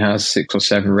to me has 6 or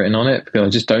 7 written on it, because I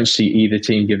just don't see either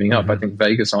team giving up. I think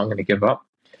Vegas aren't going to give up.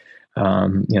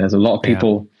 There's a lot of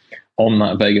people on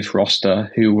that Vegas roster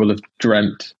who will have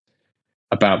dreamt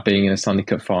about being in a Stanley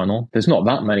Cup final. There's not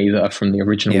that many that are from the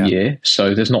original year,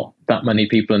 so there's not that many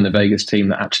people in the Vegas team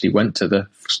that actually went to the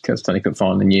Stanley Cup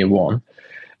final in year 1.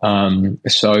 People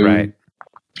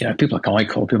like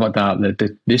Eichel, people like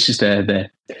that, this is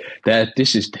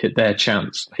their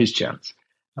chance, his chance.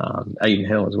 Aiden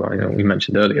Hill as well, we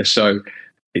mentioned earlier. So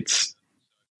it's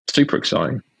super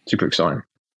exciting,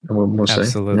 and we'll see.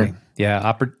 Absolutely,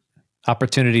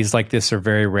 opportunities like this are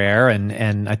very rare,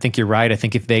 and I think you're right. I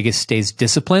think if Vegas stays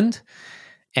disciplined,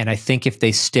 and I think if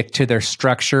they stick to their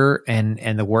structure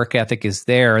and the work ethic is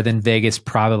there, then Vegas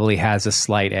probably has a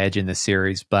slight edge in the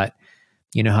series. But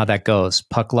you know how that goes.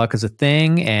 Puck luck is a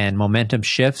thing, and momentum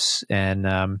shifts,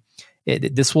 and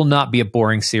this will not be a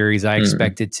boring series. I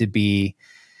expect it to be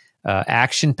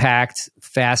action-packed,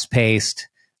 fast-paced.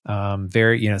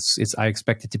 Very, I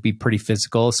expect it to be pretty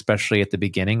physical, especially at the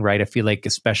beginning, right? I feel like,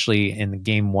 especially in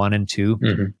game 1 and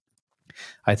 2,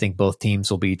 I think both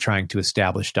teams will be trying to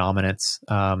establish dominance.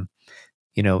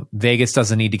 Vegas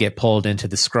doesn't need to get pulled into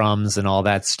the scrums and all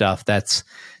that stuff. That's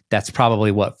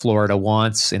probably what Florida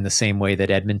wants, in the same way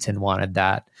that Edmonton wanted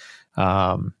that.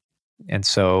 And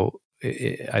so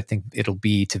I think it'll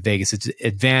be to Vegas'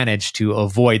 advantage to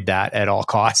avoid that at all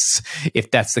costs, if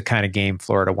that's the kind of game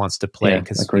Florida wants to play,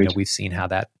 because we've seen how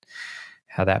that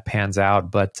pans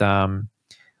out. But I'm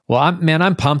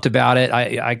pumped about it.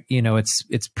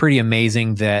 It's pretty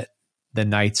amazing that the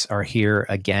Knights are here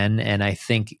again, and I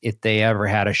think if they ever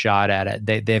had a shot at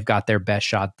it, they've got their best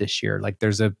shot this year. Like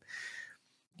there's a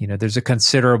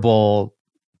considerable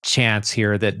chance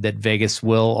here that Vegas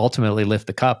will ultimately lift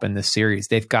the cup in this series.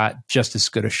 They've got just as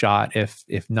good a shot,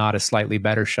 if not a slightly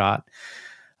better shot,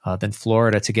 than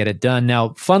Florida to get it done.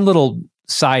 Now, fun little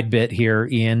side bit here,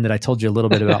 Ian, that I told you a little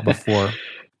bit about before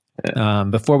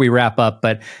we wrap up,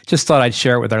 but just thought I'd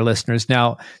share it with our listeners.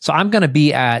 Now, so I'm going to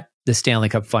be at the Stanley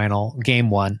Cup final,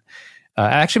 game 1.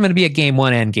 Actually, I'm going to be at game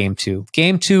 1 and game 2.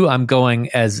 Game 2, I'm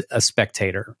going as a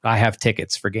spectator. I have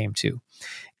tickets for game 2.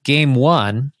 Game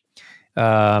 1,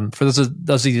 for those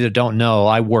of you that don't know,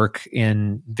 I work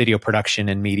in video production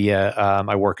and media.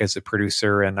 I work as a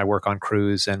producer, and I work on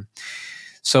crews. And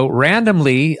So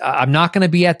randomly, I'm not going to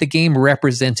be at the game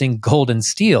representing Gold and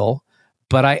Steel,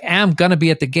 but I am going to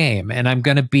be at the game, and I'm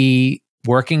going to be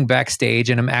working backstage,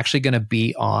 and I'm actually going to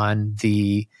be on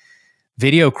the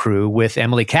video crew with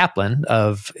Emily Kaplan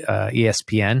of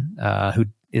ESPN, who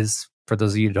is, for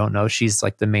those of you who don't know, she's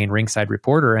like the main ringside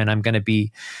reporter, and I'm going to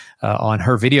be on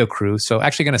her video crew. So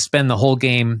actually going to spend the whole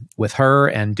game with her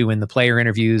and doing the player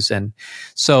interviews. And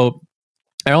so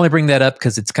I only bring that up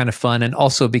because it's kind of fun, and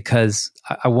also because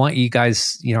I want you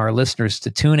guys, our listeners, to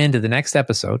tune into the next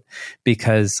episode,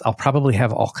 because I'll probably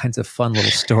have all kinds of fun little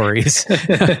stories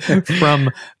from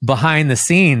behind the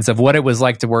scenes of what it was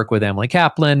like to work with Emily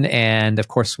Kaplan. And of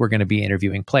course, we're going to be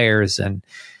interviewing players, and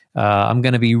I'm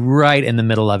going to be right in the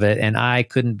middle of it, and I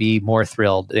couldn't be more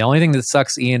thrilled. The only thing that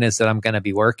sucks, Ian, is that I'm going to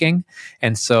be working,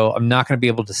 and so I'm not going to be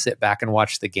able to sit back and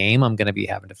watch the game. I'm going to be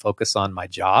having to focus on my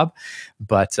job,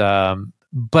 but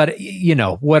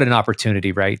what an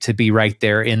opportunity, right? To be right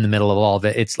there in the middle of all of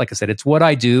it. It's like I said, it's what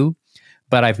I do,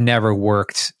 but I've never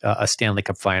worked a Stanley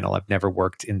Cup final. I've never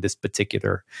worked in this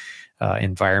particular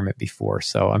environment before,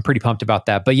 so I'm pretty pumped about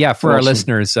that. But yeah, for our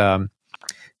listeners,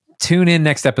 tune in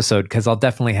next episode, because I'll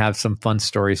definitely have some fun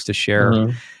stories to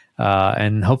share.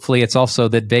 And hopefully it's also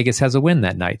that Vegas has a win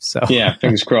that night. So yeah,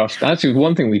 fingers crossed. Actually,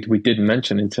 one thing we didn't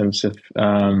mention in terms of,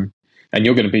 and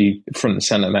you're going to be front and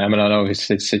center, man. I mean, I know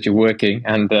it's said you're working,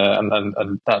 and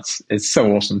it's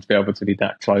so awesome to be able to be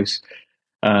that close,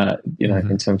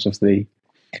 in terms of the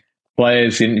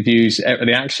players, the interviews,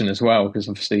 the action as well, because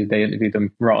obviously they interviewed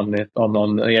them right on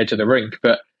the edge of the rink.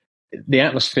 But the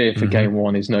atmosphere for game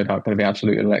one is no doubt going to be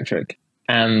absolutely electric,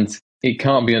 and it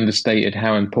can't be understated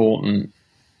how important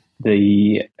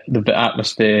the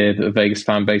atmosphere that the Vegas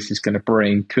fan base is going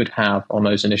to could have on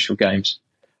those initial games.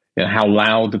 How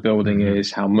loud the building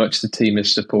is, how much the team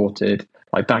is supported,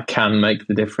 like that can make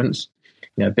the difference.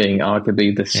 Being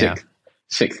arguably the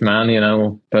sixth man,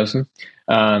 or person.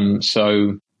 It's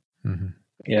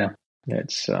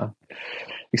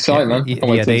exciting, man.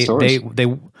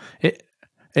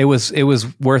 It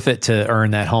was worth it to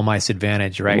earn that home ice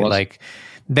advantage, right? Like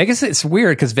Vegas, it's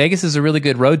weird because Vegas is a really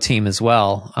good road team as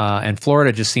well, and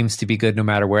Florida just seems to be good no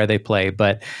matter where they play.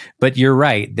 But you're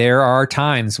right, there are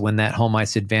times when that home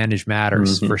ice advantage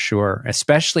matters for sure.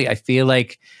 Especially, I feel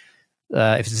like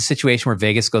if it's a situation where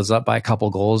Vegas goes up by a couple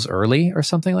goals early or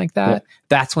something like that,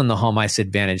 that's when the home ice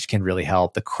advantage can really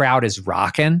help. The crowd is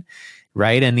rocking,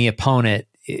 right, and the opponent,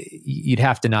 you'd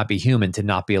have to not be human to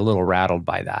not be a little rattled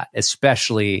by that,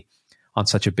 especially on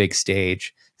such a big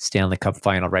stage, Stanley Cup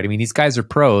final, right? I mean, these guys are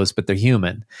pros, but they're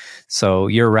human. So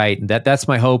you're right. That's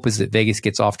my hope, is that Vegas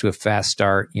gets off to a fast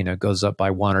start, goes up by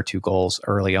 1 or 2 goals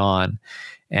early on,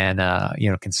 and,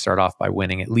 can start off by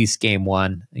winning at least game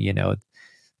one.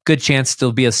 Good chance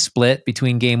there'll be a split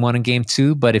between game 1 and game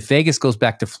 2. But if Vegas goes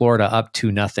back to Florida up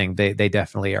 2-0, they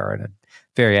definitely are in a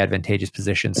very advantageous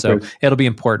position. So it'll be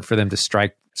important for them to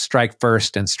strike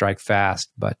first and strike fast.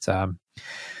 But,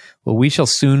 well, we shall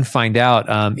soon find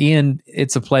out. Ian,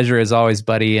 it's a pleasure as always,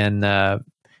 buddy. And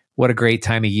what a great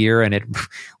time of year. And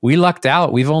we lucked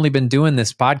out. We've only been doing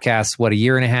this podcast, a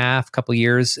year and a half, couple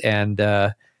years. And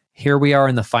here we are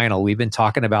in the final. We've been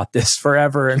talking about this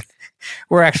forever, and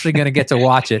we're actually going to get to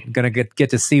watch it. Going to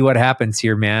get to see what happens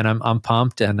here, man. I'm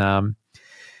pumped. And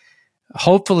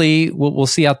hopefully we'll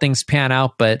see how things pan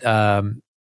out. But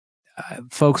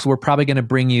folks, we're probably going to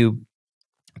bring you,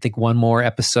 I think, one more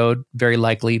episode, very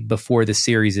likely, before the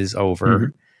series is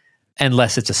over,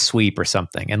 unless it's a sweep or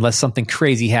something. Unless something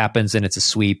crazy happens and it's a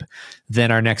sweep, then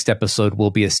our next episode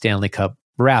will be a Stanley Cup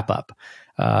wrap-up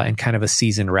and kind of a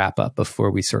season wrap-up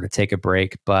before we sort of take a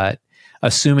break. But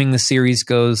assuming the series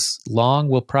goes long,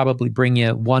 we'll probably bring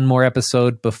you one more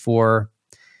episode before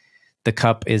the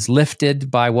cup is lifted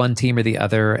by one team or the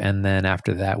other, and then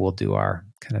after that, we'll do our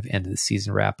kind of end of the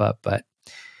season wrap-up. But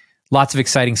lots of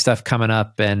exciting stuff coming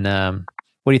up. And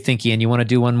what do you think, Ian? You want to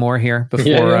do one more here before,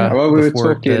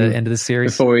 before the end of the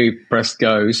series? Before we press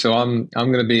go. So I'm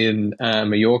going to be in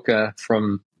Mallorca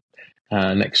from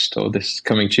this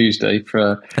coming Tuesday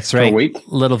for a week.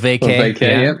 Little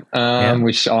vacay.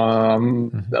 Which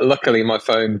luckily my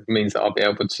phone means that I'll be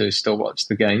able to still watch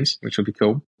the games, which will be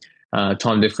cool.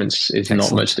 Time difference is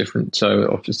not much different, so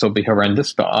it'll still be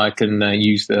horrendous, but I can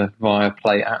use the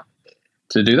Viaplay app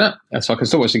to do that, so I can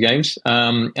still watch the games.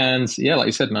 And yeah, like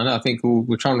you said, man, I think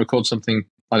we'll try and record something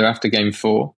either after game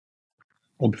 4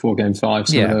 or before game 5.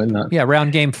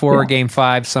 Around game 4 or game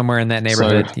 5, somewhere in that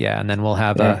neighborhood. And then we'll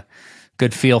have a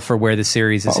good feel for where the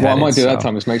series is What headed. I might do that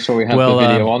time is make sure we have the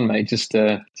video on, mate, just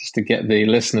to get the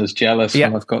listeners jealous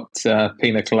when I've got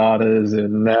pina coladas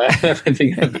and everything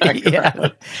in the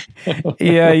background.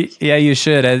 yeah, you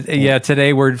should.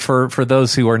 Today we're for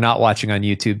those who are not watching on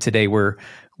YouTube. Today we're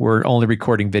only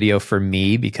recording video for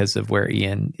me because of where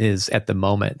Ian is at the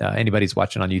moment. Anybody who's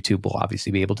watching on YouTube will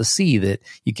obviously be able to see that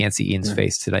you can't see Ian's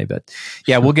face today. But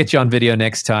yeah, we'll get you on video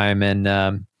next time.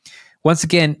 And once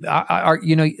again,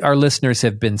 our listeners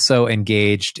have been so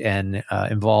engaged and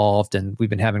involved, and we've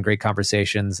been having great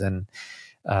conversations and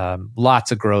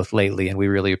lots of growth lately, and we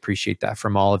really appreciate that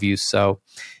from all of you. So,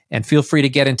 and feel free to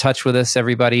get in touch with us,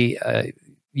 everybody.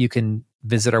 You can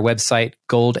visit our website,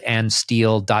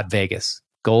 goldandsteel.vegas.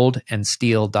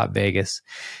 goldandsteel.vegas.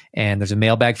 And there's a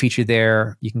mailbag feature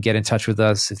there. You can get in touch with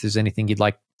us if there's anything you'd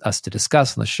like us to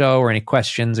discuss on the show or any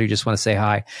questions, or you just want to say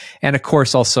hi. And of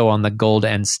course, also on the Gold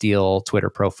and Steel Twitter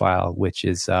profile, which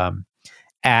is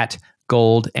at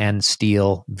Gold and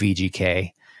Steel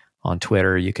VGK on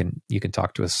Twitter. You can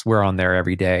talk to us. We're on there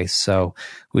every day. So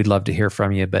we'd love to hear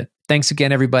from you. But thanks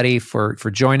again, everybody, for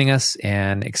joining us,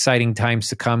 and exciting times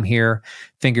to come here.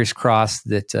 Fingers crossed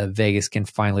that Vegas can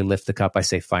finally lift the cup. I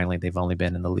say finally, they've only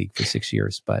been in the league for 6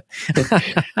 years, but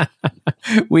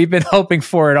we've been hoping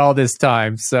for it all this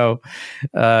time. So,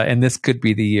 and this could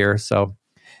be the year. So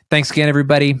thanks again,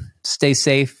 everybody. Stay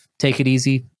safe. Take it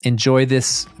easy. Enjoy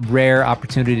this rare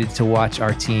opportunity to watch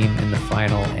our team in the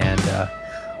final, and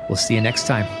we'll see you next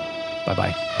time.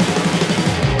 Bye-bye.